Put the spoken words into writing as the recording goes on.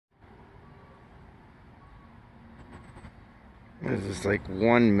What is this, like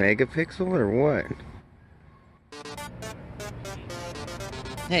 1 megapixel or what?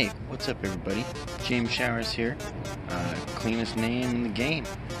 Hey, what's up everybody? James Showers here. Cleanest name in the game.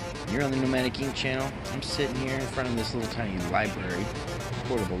 You're on the Nomadic Ink channel. I'm sitting here in front of this little tiny library,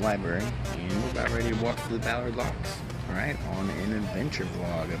 portable library, and we're about ready to walk through the Ballard locks. Alright, on an adventure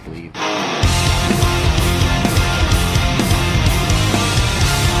vlog, I believe.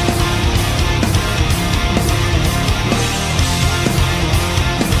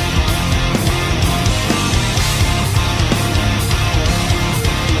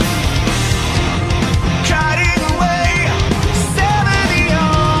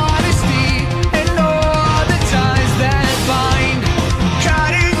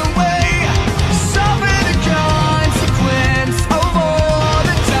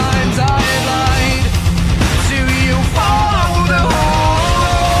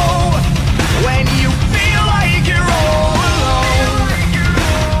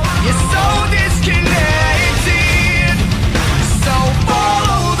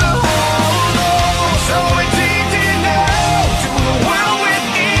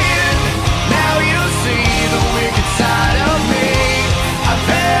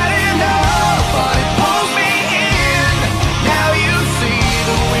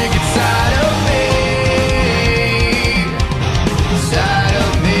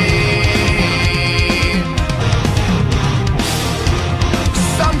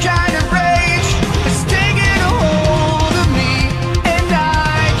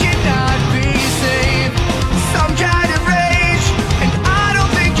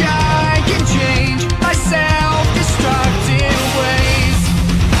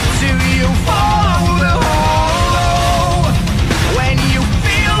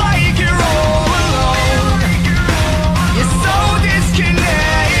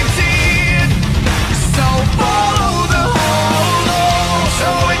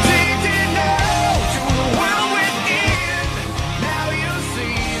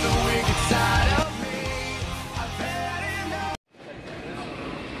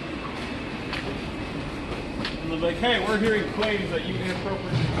 Like, hey, we're hearing claims that you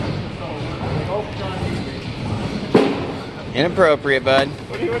inappropriately. Oh, John. Inappropriate, bud.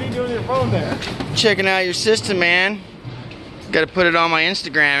 What are you doing with your phone there? Checking out your system, man. Got to put it on my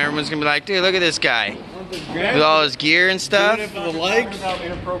Instagram. Everyone's gonna be like, dude, look at this guy with all his gear and stuff. Doing it for the likes?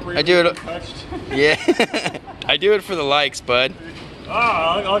 I do it. Yeah, I do it for the likes, bud.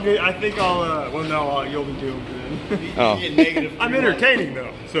 I think I'll. Well, no, you'll be doomed then. Oh. I'm entertaining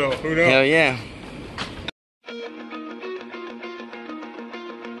though, so who knows? Hell yeah.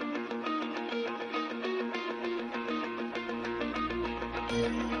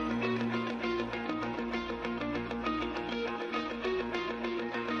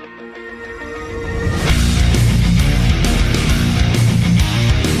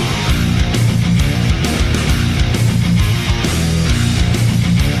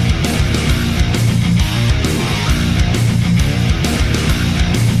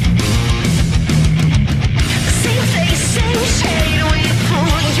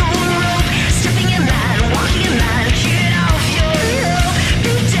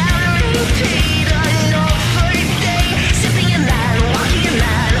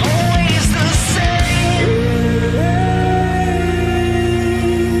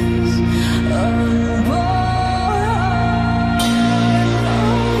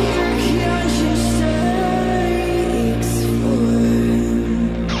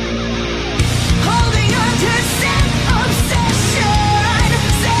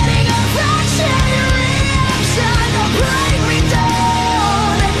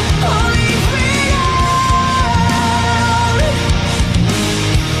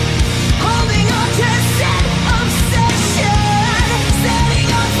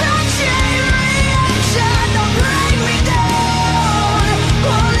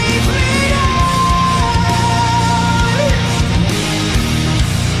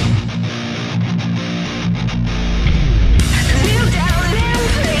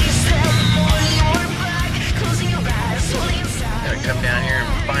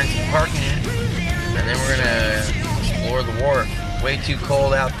 Parking it, and then we're gonna explore the wharf. Way too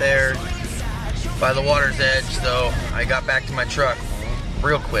cold out there by the water's edge, so I got back to my truck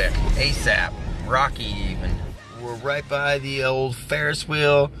real quick, ASAP, rocky even. We're right by the old Ferris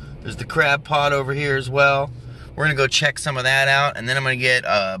wheel. There's the crab pot over here as well. We're gonna go check some of that out, and then I'm gonna get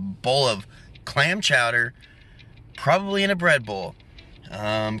a bowl of clam chowder, probably in a bread bowl.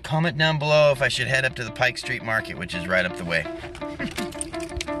 Comment down below if I should head up to the Pike Street Market, which is right up the way.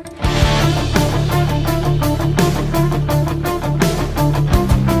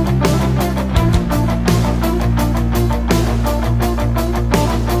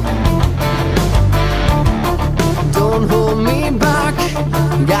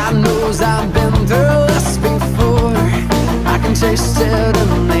 wasted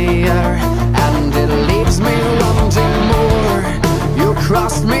in the air, and it leaves me wanting more. You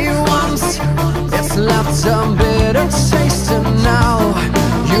crossed me once, it's left a bitter taste, and now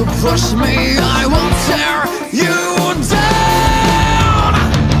you push me, I won't tear you down.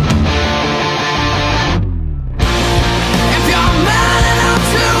 If you're man enough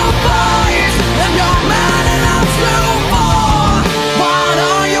to fight, then you're man enough to fall. What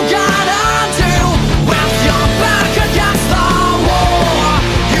are you gonna do with your back against the wall?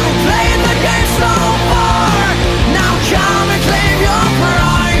 You played the game so far, now come and claim your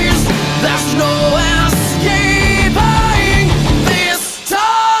prize. There's no escaping this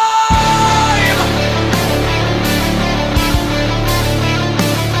time.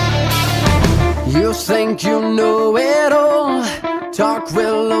 You think you know it all, talk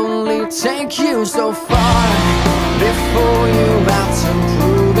will only take you so far before you have to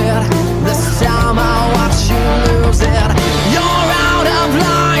prove it. This time I'll watch you lose it. You're out of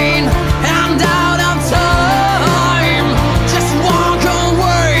line and out of time. Just walk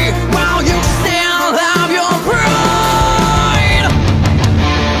away while you still have your pride.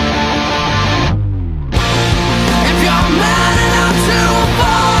 If you're man enough to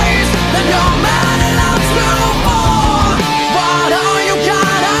fight, then you're man enough to fall. What are you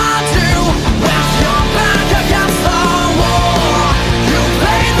gonna do with your back against the wall? You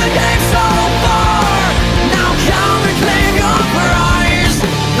played the game so far, now come and claim your prize.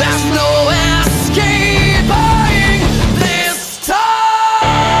 There's no escaping this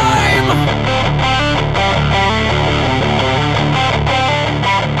time.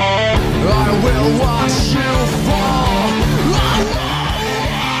 I will watch you fall. I will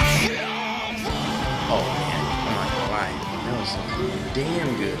watch you fall. Oh man, I'm not gonna lie, that was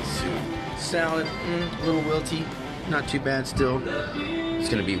damn good soup. Salad, a little wilty, not too bad still. It's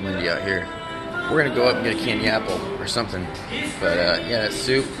gonna be windy out here. We're gonna go up and get a candy apple or something. But yeah, that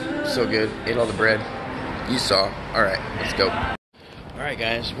soup, so good. Ate all the bread. You saw. All right, let's go. All right,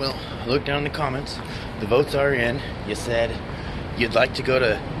 guys. Well, look down in the comments. The votes are in. You said you'd like to go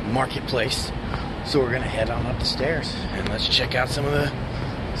to Marketplace, so we're gonna head on up the stairs and let's check out some of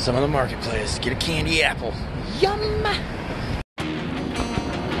the marketplace. Get a candy apple. Yum.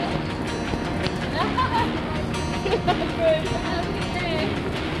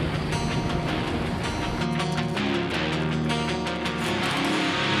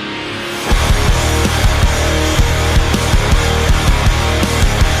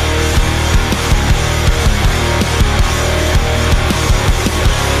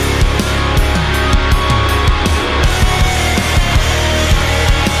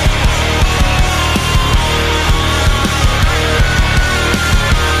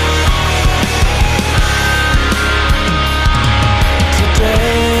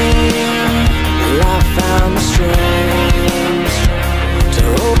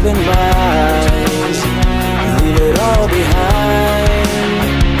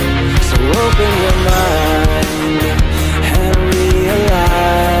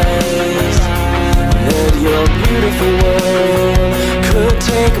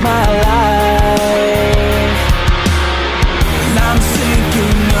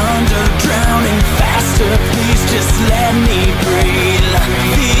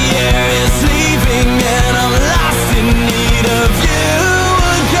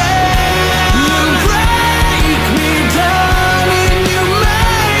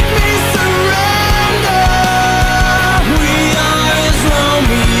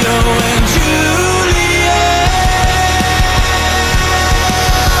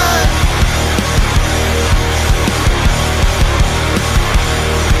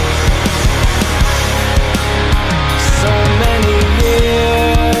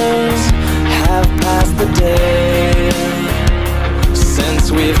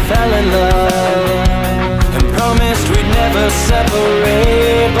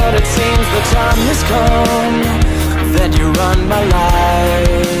 Separate, but it seems the time has come that you run my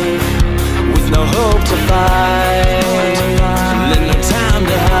life with no hope to fight, and no time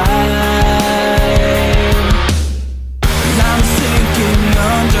to hide. I'm sinking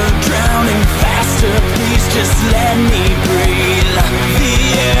under, drowning faster. Please just let me breathe. The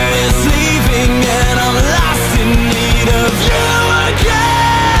air is leaving, and I'm lost in need of you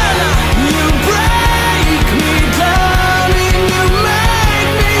again. You break me down, and you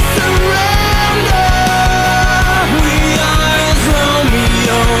make me surrender. We are as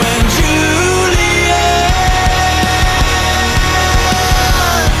Romeo and Juliet.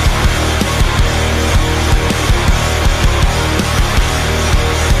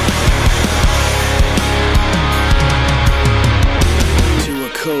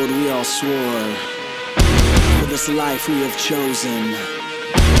 life we have chosen. We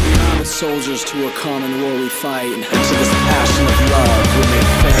are not soldiers to a common war we fight. To this passion of love we may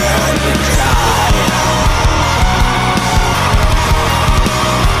fail and die.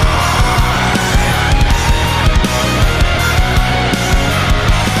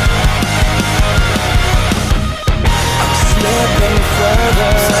 Slipping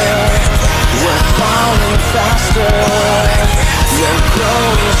further, we're falling faster, we're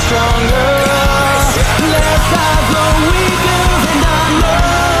growing stronger. Let's have what we do and I know.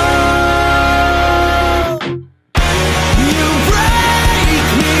 You break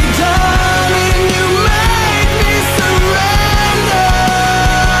me down and you make me surrender.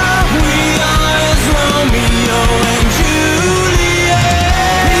 We are as Romeo and Juliet.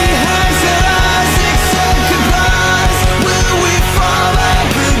 He has said Isaac said goodbyes. Will we fall back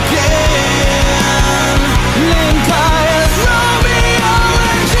again? Linked as Romeo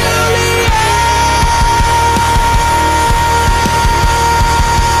and Juliet.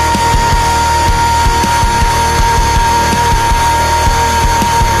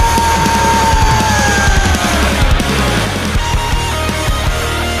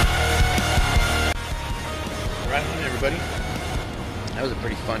 Right on, everybody. That was a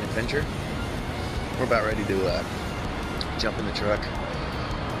pretty fun adventure. We're about ready to jump in the truck.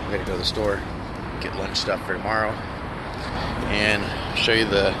 We're gonna go to the store, get lunch stuff for tomorrow, and show you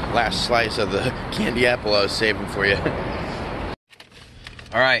the last slice of the candy apple I was saving for you.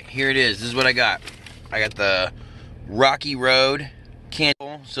 Alright, here it is. This is what I got. I got the Rocky Road candy.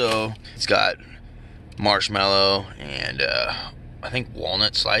 So it's got marshmallow and I think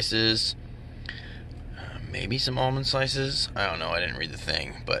walnut slices. Maybe some almond slices. I don't know. I didn't read the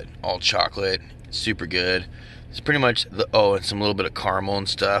thing, but all chocolate. Super good. It's pretty much the and some little bit of caramel and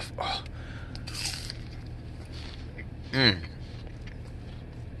stuff. Oh.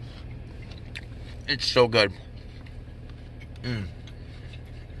 It's so good.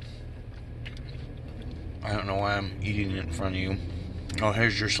 I don't know why I'm eating it in front of you. Oh,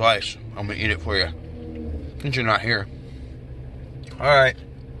 here's your slice. I'm gonna eat it for you since you're not here. All right.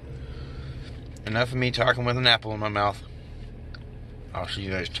 Enough of me talking with an apple in my mouth. I'll see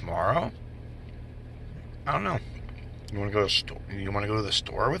you guys tomorrow. I don't know. You want to go to You want to go to the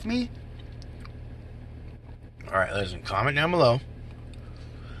store with me? All right, listen. Comment down below.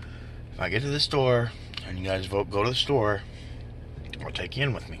 If I get to the store and you guys vote go to the store, I'll take you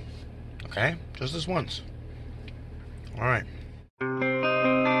in with me. Okay? Just this once. All right.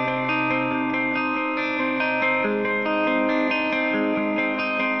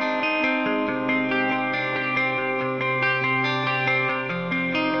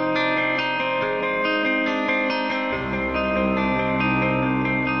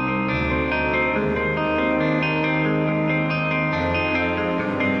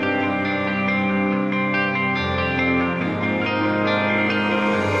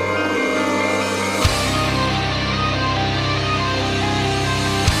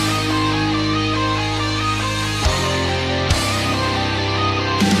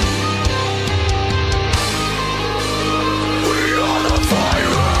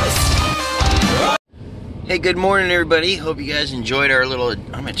 Hey, good morning, everybody. Hope you guys enjoyed our little...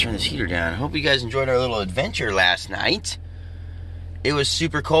 I'm going to turn this heater down. Hope you guys enjoyed our little adventure last night. It was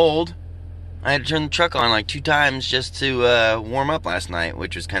super cold. I had to turn the truck on like 2 times just to warm up last night,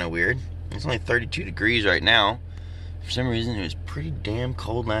 which was kind of weird. It's only 32 degrees right now. For some reason, it was pretty damn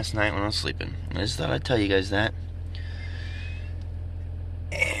cold last night when I was sleeping. I just thought I'd tell you guys that.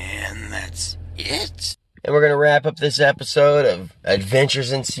 And that's it. And we're going to wrap up this episode of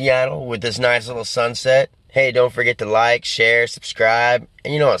Adventures in Seattle with this nice little sunset. Hey, don't forget to like, share, subscribe,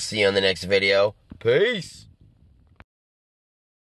 and I'll see you on the next video. Peace!